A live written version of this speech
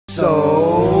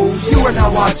So, you are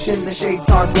now watching the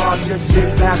SHAYTARDS vlog. Just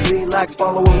sit back, relax,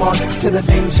 follow along to the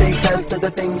things Shay says, to the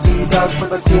things he does for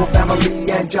the cool family.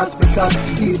 And just because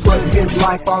he's put his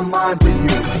life online for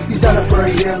you, he's done it for a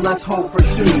year, let's hope for 2.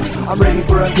 I'm ready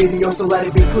for a video, so let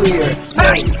it be clear.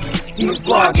 Hey! He's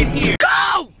vlogging here.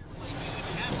 Go!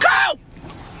 Go!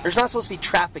 There's not supposed to be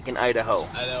traffic in Idaho.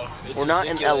 I know. We're not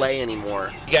in LA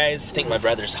anymore. You guys think my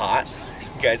brother's hot?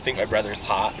 You guys think my brother's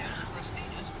hot?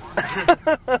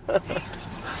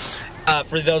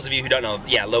 For those of you who don't know,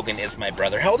 yeah, Logan is my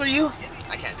brother. How old are you?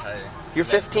 I can't tell you. You're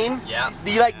 15? Yeah.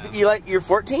 Do you're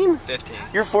 14? 15.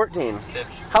 You're 14.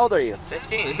 15. How old are you?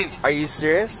 15. Are you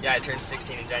serious? Yeah, I turned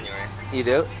 16 in January. You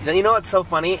do? Then you know what's so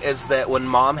funny is that when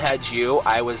Mom had you,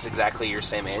 I was exactly your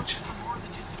same age.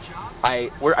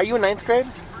 Are you in 9th grade?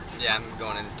 Yeah, I'm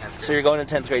going into 10th grade. So you're going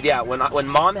into 10th grade. Yeah, when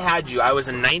Mom had you, I was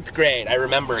in 9th grade. I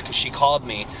remember because she called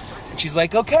me. And she's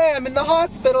like, okay, I'm in the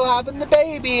hospital having the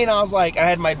baby. And I was like, I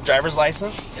had my driver's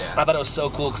license. Yeah. And I thought it was so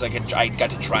cool because I got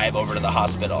to drive over to the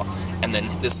hospital. And then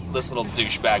this little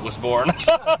douchebag was born.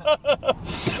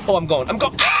 Oh, I'm going.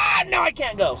 Ah, no, I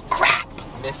can't go. Crap.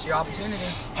 Missed your opportunity.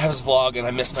 I was vlogging.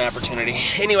 I missed my opportunity.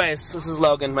 Anyways, this is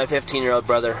Logan, my 15-year-old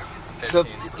brother. 15. So,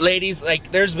 ladies,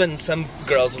 like, there's been some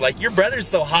girls who are like, your brother's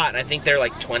so hot. And I think they're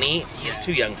like 20. He's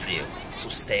too young for you. So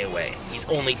stay away. He's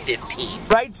only 15.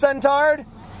 Right, Suntard?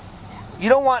 You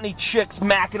don't want any chicks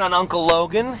macking on Uncle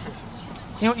Logan.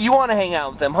 You want to hang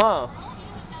out with him, huh?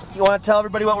 You want to tell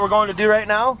everybody what we're going to do right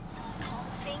now?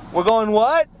 Golfing. We're going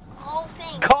what?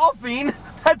 Golfing. Golfing?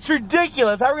 That's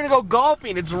ridiculous. How are we going to go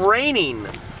golfing? It's raining.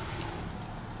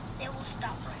 It will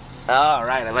stop raining. All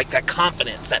right, I like that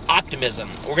confidence, that optimism.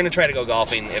 We're going to try to go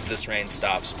golfing if this rain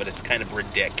stops, but it's kind of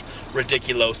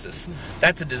ridiculosis.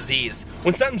 That's a disease.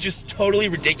 When something's just totally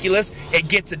ridiculous, it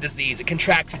gets a disease. It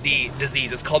contracts a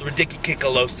disease. It's called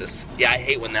ridiculosis. Yeah, I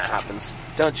hate when that happens.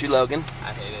 Don't you, Logan?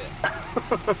 I hate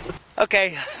it. Okay,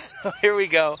 so here we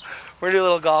go. We're going to do a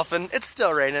little golfing. It's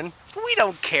still raining. We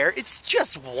don't care. It's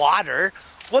just water.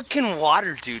 What can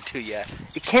water do to you?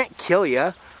 It can't kill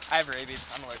you. I have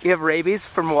rabies. I'm allergic. You have rabies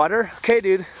from water? Okay,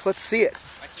 dude, let's see it.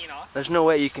 My key off? There's no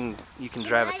way you can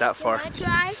drive it that far. Can I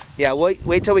try? Yeah,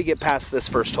 wait till we get past this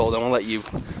first hole, then we'll let you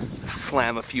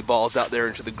slam a few balls out there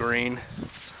into the green.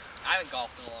 I haven't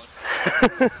golfed in a long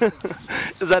time.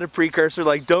 Is that a precursor?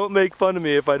 Like, don't make fun of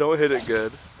me if I don't hit it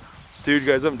good. Dude,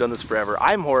 guys, I haven't done this forever.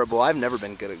 I'm horrible. I've never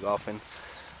been good at golfing.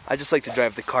 I just like to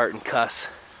drive the cart and cuss.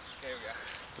 Okay, here we go.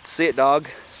 Let's see it, dog.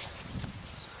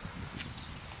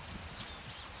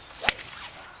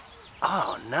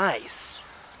 Oh, nice.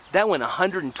 That went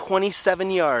 127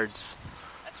 yards.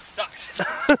 That sucked.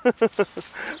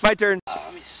 My turn.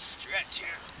 Let me just stretch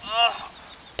here. Oh.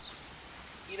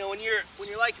 You know, when you're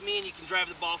like me and you can drive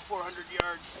the ball 400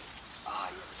 yards, you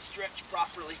have to stretch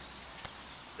properly.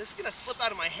 This is gonna slip out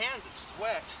of my hands. It's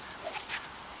wet.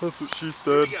 That's what she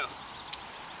said. Here we go.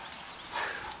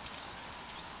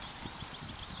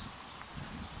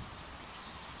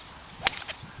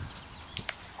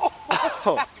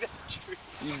 Oh.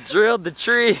 You drilled the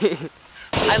tree.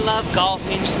 I love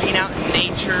golfing, just being out in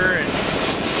nature and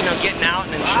just, getting out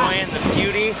and enjoying the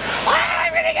beauty.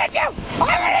 I'm gonna get you!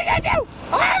 I'm gonna get you!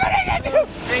 I'm gonna get you!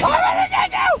 I'm gonna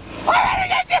get you! I'm gonna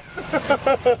get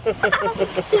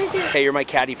you! Hey, you're my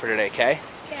caddy for today, okay?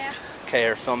 Yeah. Okay,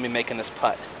 here, film me making this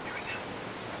putt. Here we go.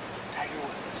 Tiger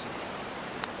Woods.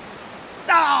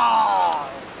 Oh!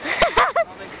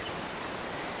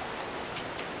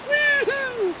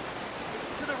 Woohoo!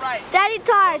 It's to the right. Daddy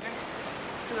Tard.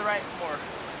 It's to the right more.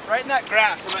 Right in that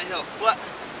grass on that hill. What?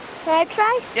 Can I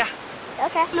try? Yeah.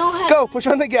 Okay. No head. Go, push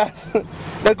on the gas.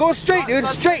 Now go straight, dude.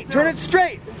 Straight. Turn it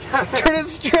straight. Turn it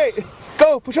straight.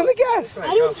 Go, push on the gas.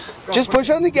 Just push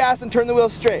on the gas and turn the wheel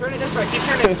straight. Turn it this way. Keep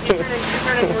turning. Keep turning. Keep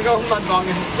turning. We're going mud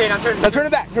bonging. Okay, now turn. Now turn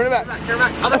it back. Turn it back. Turn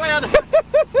back. Other way. Other way.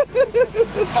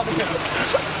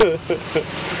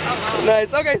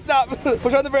 Nice. Okay, stop.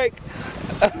 Push on the brake.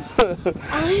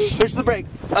 Push the brake.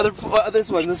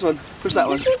 This one. Push that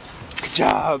one. Good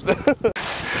job.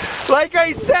 Like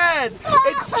I said,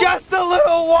 it's just a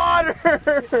little water.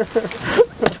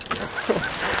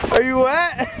 Are you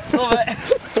wet? A little bit.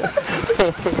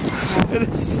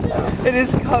 It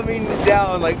is coming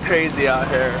down like crazy out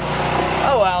here.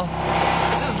 Oh well.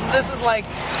 This is like,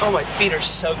 oh, my feet are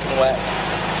soaking wet.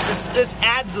 This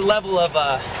adds the level of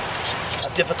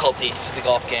difficulty to the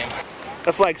golf game.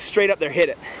 The flag straight up there, hit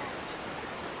it.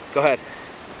 Go ahead.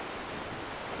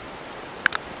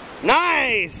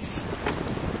 Nice!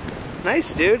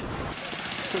 Nice, dude.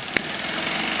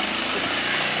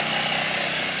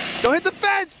 Don't hit the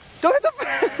fence! Don't hit the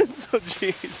fence! Oh,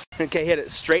 jeez. Okay, hit it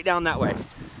straight down that way.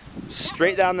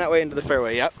 Straight down that way into the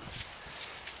fairway, yep.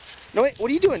 No, wait,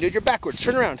 what are you doing, dude? You're backwards.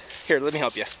 Turn around. Here, let me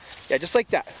help you. Yeah, just like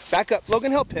that. Back up.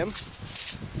 Logan, help him.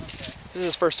 This is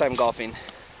his first time golfing.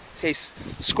 Okay,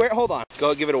 square, hold on.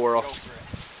 Go give it a whirl.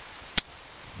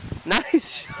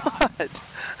 Nice shot.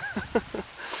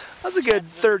 That's a good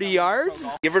 30 yards.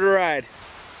 Give it a ride.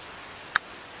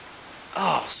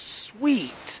 Oh,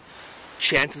 sweet.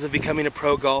 Chances of becoming a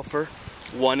pro golfer,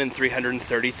 1 in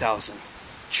 330,000.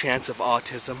 Chance of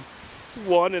autism,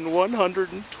 1 in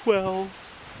 112.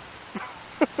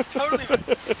 Totally.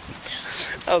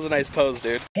 That was a nice pose,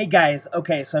 dude. Hey guys,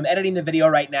 okay, so I'm editing the video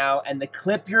right now, and the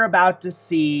clip you're about to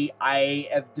see, I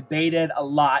have debated a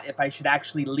lot if I should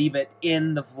actually leave it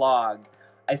in the vlog.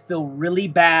 I feel really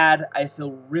bad, I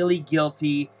feel really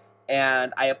guilty,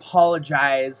 and I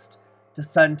apologized to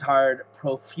Suntard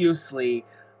profusely.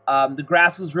 The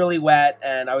grass was really wet,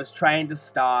 and I was trying to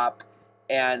stop,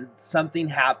 and something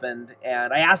happened,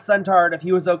 and I asked Suntard if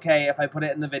he was okay if I put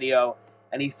it in the video,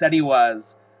 and he said he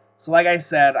was. So like I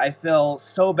said, I feel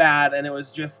so bad, and it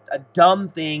was just a dumb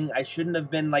thing. I shouldn't have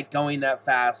been like going that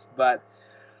fast, but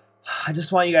I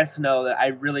just want you guys to know that I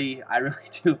really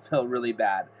do feel really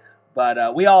bad.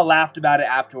 But we all laughed about it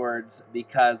afterwards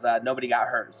because nobody got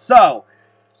hurt. So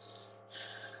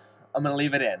I'm gonna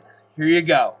leave it in. Here you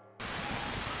go.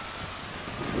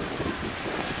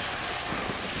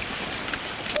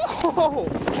 Oh.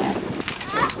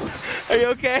 Are you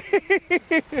okay?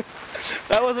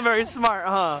 That wasn't very smart,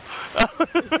 huh? That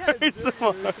was very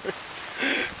smart.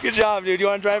 Good job, dude. You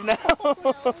want to drive now?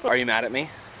 No. Are you mad at me?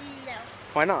 No.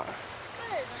 Why not?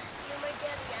 Because you're my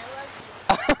daddy.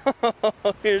 I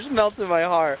love you. You're just melting my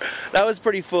heart. That was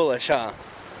pretty foolish, huh?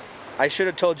 I should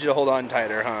have told you to hold on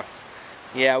tighter, huh?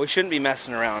 Yeah, we shouldn't be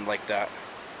messing around like that.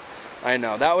 I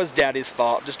know. That was Daddy's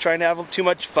fault. Just trying to have too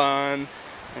much fun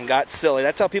and got silly.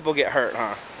 That's how people get hurt,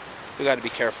 huh? We got to be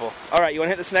careful. All right, you want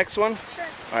to hit this next one? Sure.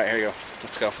 All right, here you go.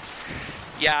 Let's go.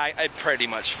 Yeah, I pretty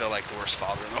much feel like the worst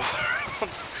father in the world.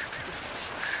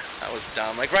 That was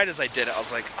dumb. Like, right as I did it, I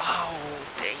was like, oh,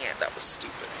 dang it, that was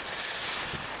stupid.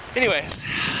 Anyways,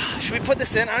 should we put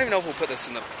this in? I don't even know if we'll put that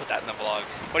in the vlog.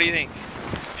 What do you think?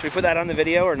 Should we put that on the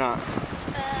video or not?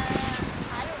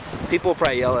 I don't know. People will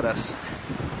probably yell at us.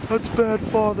 That's bad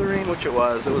fathering, which it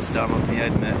was. It was dumb of me, I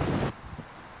admit.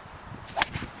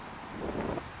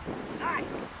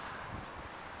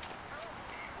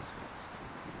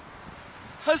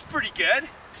 That's pretty good.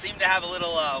 Seem to have a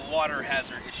little water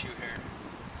hazard issue here.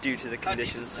 Due to the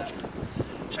conditions.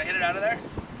 Should I hit it out of there?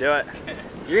 Do it.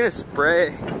 You're gonna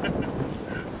spray.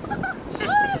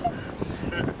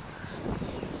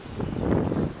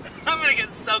 I'm gonna get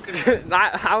so confused.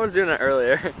 I was doing it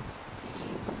earlier.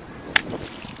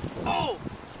 Oh!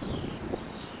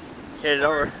 Hit it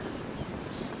over.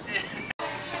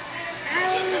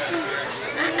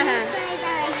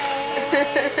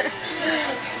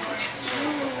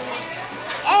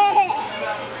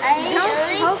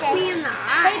 Don't poke me in the eye.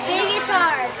 Hey, big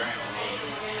guitar.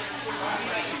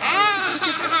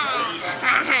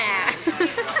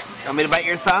 Want me to bite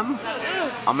your thumb?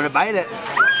 I'm gonna bite it.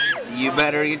 You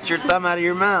better get your thumb out of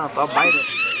your mouth. I'll bite it.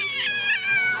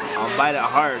 I'll bite it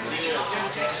hard.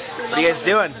 What are you guys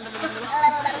doing?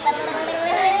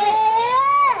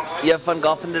 You have fun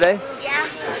golfing today? Yeah.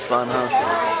 It's fun,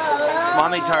 huh?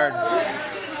 Mommy Tard.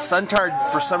 Suntard,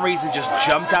 for some reason, just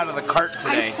jumped out of the cart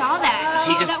today. I saw that.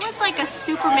 That was like a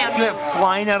Superman. He went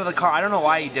flying out of the car. I don't know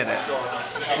why he did it.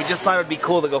 He just thought it would be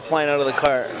cool to go flying out of the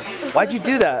cart. Why'd you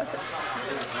do that?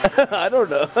 I don't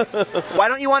know. Why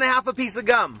don't you want half a piece of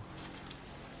gum?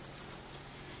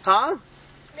 Huh?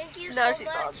 Thank you No, so she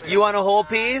much. thought. You want a whole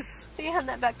piece? Can you hand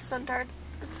that back to Suntard?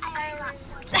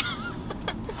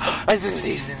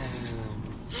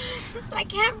 I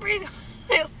can't breathe.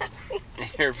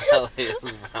 Your belly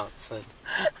is bouncing.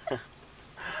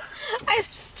 I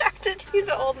started to do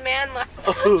the old man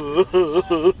laugh.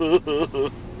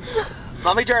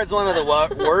 Mommy Tard's one of the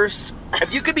worst.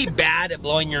 If you could be bad at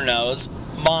blowing your nose,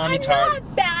 Mommy I'm Tard.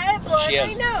 not bad at blowing She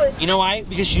is. my nose. You know why?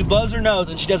 Because she blows her nose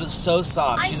and she does it so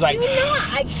soft. She's like, I do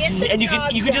not. I get the and you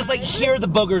can just like hear the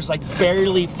boogers like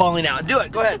barely falling out. Do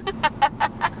it. Go ahead.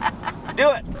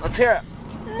 Do it. Let's hear it.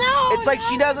 No. It's like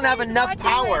she doesn't have enough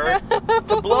power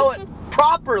to blow it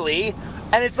properly,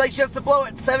 and it's like she has to blow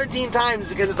it 17 times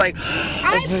because it's like.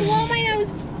 I blow my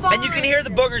nose fine. And you can hear the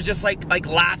boogers just like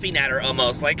laughing at her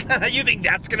almost. Like, you think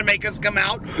that's gonna make us come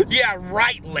out? Yeah,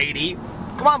 right, lady.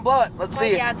 Come on, blow it. Let's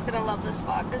see. My dad's gonna love this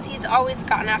vlog because he's always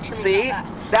gotten after me. See? About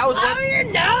that. That was Blow one. your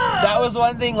nose. That was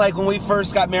one thing. Like when we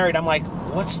first got married, I'm like,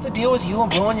 what's the deal with you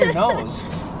and blowing your nose?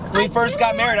 When we first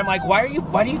got married, I'm like, why do you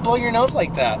blow your nose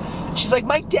like that? She's like,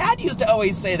 my dad used to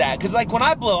always say that. Because like when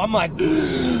I blow, I'm like,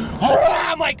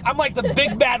 I'm like the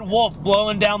big bad wolf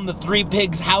blowing down the three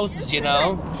pigs' houses, you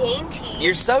know? Dainty.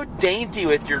 You're so dainty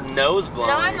with your nose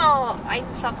blowing. No, I'm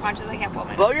self-conscious. I can't blow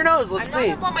my nose. Blow your nose. Let's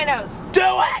see. I'm not gonna blow my nose. Do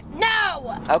it!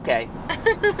 No! Okay.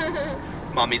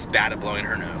 Mommy's bad at blowing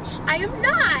her nose. I am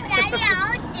not. Daddy,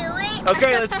 I'll do it.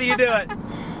 Okay, let's see you do it.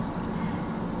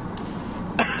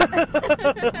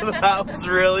 That was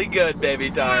really good, baby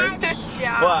Tard. Daddy, Good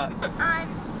job. What?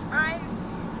 on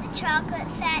the chocolate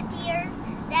factory,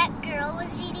 that girl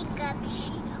was eating gum.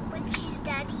 When she's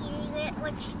done eating it,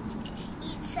 when she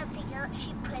eats something else,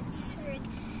 she puts her.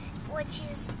 When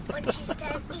she's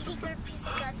done eating her piece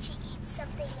of gum, she eats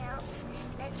something else.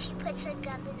 Then she puts her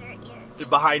gum in her ear.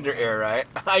 Behind her ear, right?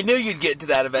 I knew you'd get to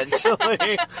that eventually.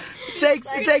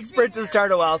 It takes Princess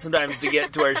Tard a while sometimes to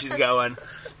get to where she's going.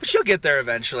 But she'll get there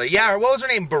eventually. Yeah, or what was her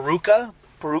name? Baruka?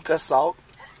 Baruka Salt?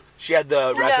 She had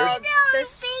the record? No, the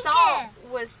salt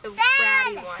was the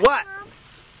bratty one. What?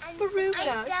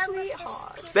 Baruka,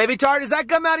 sweetheart. Baby Tard, does that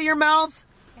come out of your mouth?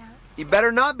 No. You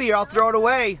better not be or I'll throw it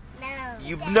away. No.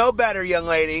 You know better, young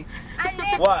lady.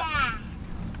 What?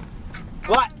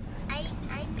 What?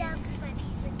 I'm done with my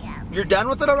piece of gum. You're done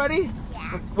with it already?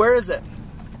 Yeah. Where is it?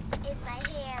 In my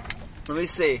hand. Let me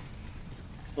see.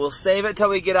 We'll save it till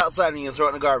we get outside and you can throw it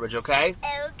in the garbage, okay?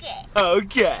 Okay.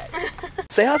 Okay.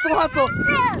 Say hustle, hustle.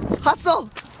 Hustle.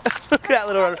 That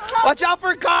little runner. Watch out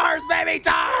for cars, baby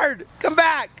Tard. Come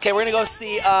back. Okay, we're going to go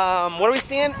see, what are we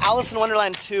seeing? Alice in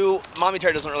Wonderland 2. Mommy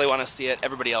Tard doesn't really want to see it.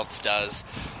 Everybody else does.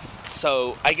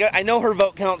 So I know her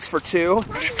vote counts for 2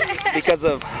 because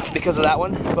of that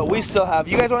one. But we still have.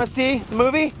 You guys want to see the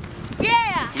movie?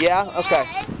 Yeah. Yeah. Okay.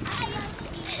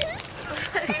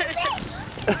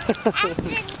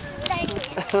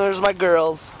 There's my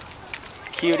girls.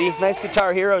 Cutie. Nice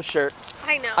Guitar Hero shirt.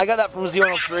 I know. I got that from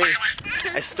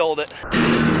Z103. I stole it.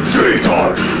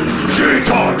 SHAYTARDS!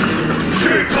 SHAYTARDS!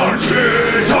 SHAYTARDS!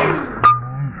 SHAYTARDS!